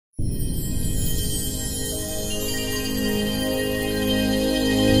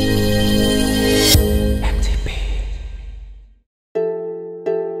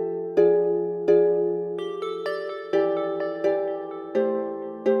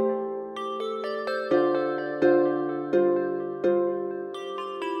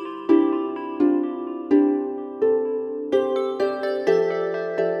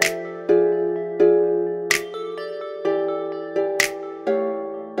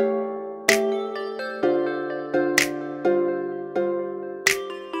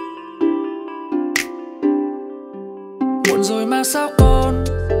nhà sao còn.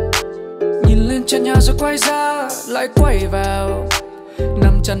 Nhìn lên trần nhà rồi quay ra lại quay vào,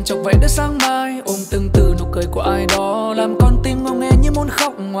 nằm chăn chọc vậy đến sáng mai, ôm từng từ nụ cười của ai đó làm con tim ngông nghê như muốn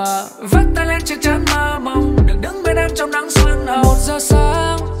khóc mà. Vắt tay lên chiếc chăn mơ mộng, đừng đứng bên em trong nắng xuân hồng. 1 giờ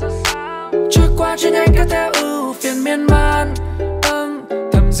sáng trôi qua trên nhanh kéo theo ưu phiền miên man.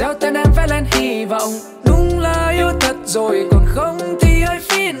 Thầm gieo tên em vẽ lên hy vọng, đúng là yêu thật rồi còn không thì hơi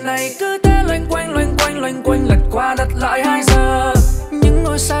phí này. Cứ thế loanh quanh lật qua đặt lại 2 giờ. Những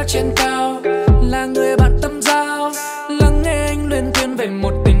ngôi sao trên cao là người bạn tâm giao, lắng nghe anh luyên thuyên về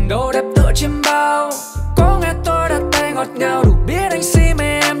một tình đô đẹp tựa chiêm bao. Có nghe tôi đặt tay ngọt ngào, đủ biết anh si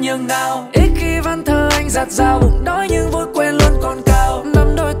mê em nhường nào. Ít khi văn thơ anh giạt dao, bụng đói nhưng vui quên luôn còn cao.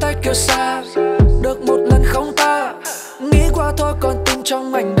 Nắm đôi tay kêu xa, được một lần không ta. Nghĩ qua thôi còn tim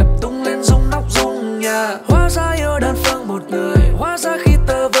trong anh đập tung lên rung nóc rung nhà. Hóa ra yêu đơn phương một người, hóa ra khi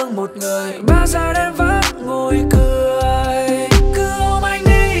tơ vương một người. 3 giờ đêm vác ngồi cười. Cứ ôm anh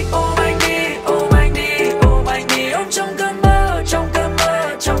đi, ôm anh đi, ôm anh đi, ôm anh đi. Ôm trong cơn mơ, trong cơn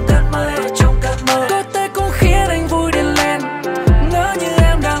mơ, trong cơn mơ, trong cơn mơ. Có thể cũng khiến anh vui điên lên, ngỡ như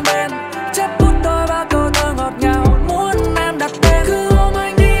em đang bên. Chép bút đôi 3 câu thơ ngọt ngào, muốn em đặt tên. Cứ ôm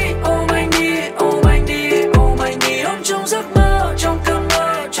anh đi, ôm anh đi, ôm anh đi, ôm anh đi. Ôm trong giấc mơ, trong cơn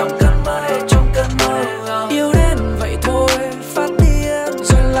mơ, trong cơn mơ, trong cơn mơ. Yêu đến vậy thôi, phát điên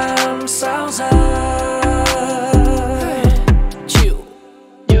rồi làm sao ra. Chịu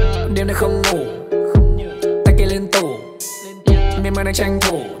đêm nay không ngủ, tay kia lên tủ, miên man đang tranh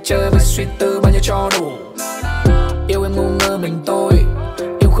thủ chơi với suy tư bao nhiêu cho đủ. Yêu em ngu ngơ mình tôi,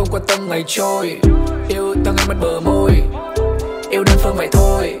 yêu không quan tâm ngày trôi, yêu tăng anh mất bờ môi. Yêu đơn phương vậy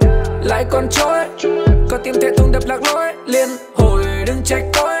thôi, lại còn trôi, có tim thế thùng đập lạc lối. Liên hồi đừng trách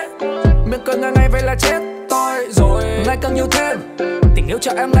tôi, miệng cười ngang ngày vậy là chết tôi rồi. Ngày càng nhiều thêm, tình yêu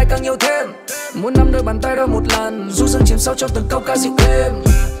cho em ngày càng nhiều thêm. Muốn nắm đôi bàn tay đôi một lần, du dương chìm sâu trong từng câu ca dịu êm.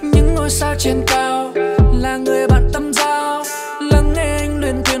 Những ngôi sao trên cao là người bạn tâm giao, lắng nghe anh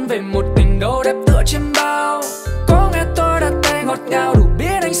luyên thuyên về một tình đô đẹp tựa chiêm bao. Có nghe tôi đặt tay ngọt ngào, đủ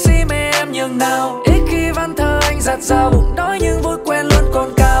biết anh si mê em nhường nào. Ít khi văn thơ anh giạt dao, bụng đói nhưng vui quên luôn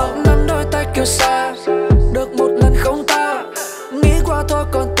còn cao. Nắm đôi tay kêu xa, được một lần không ta. Nghĩ qua thôi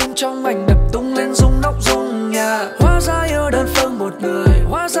còn tim trong anh đập tung lên rung nóc rung nhà. Hóa ra yêu đơn phương một người,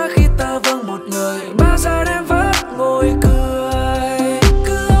 hóa ra khi tơ vương một người. 3 giờ đêm vác ngồi cười.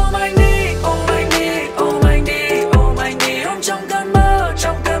 Cứ ôm anh đi, ôm anh đi, ôm anh đi, ôm anh đi. Ôm trong cơn mơ,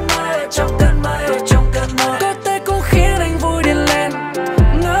 trong cơn mơ, trong cơn mơ, trong cơn mơ. Có thể cũng khiến anh vui điên lên,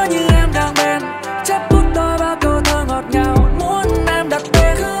 ngỡ như em đang bên. Chép bút đôi 3 câu thơ ngọt ngào, muốn em đặt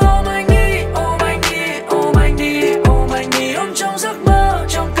tên. Cứ ôm anh đi, ôm anh đi, ôm anh đi, ôm anh đi. Ôm trong giấc mơ,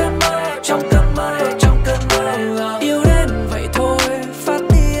 trong cơn mơ, trong cơn mơ, trong cơn mơ. Yêu đến vậy thôi, phát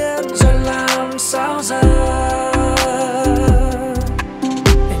điên rồi làm sao giờ.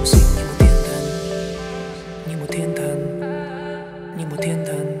 Em xinh như một thiên thần, như một thiên thần, như một thiên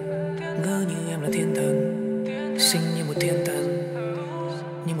thần. Ngỡ như em là thiên thần, xinh như một thiên thần,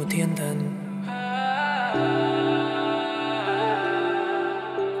 như một thiên thần.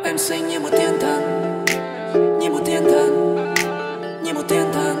 Em xinh như một thiên thần, như một thiên thần.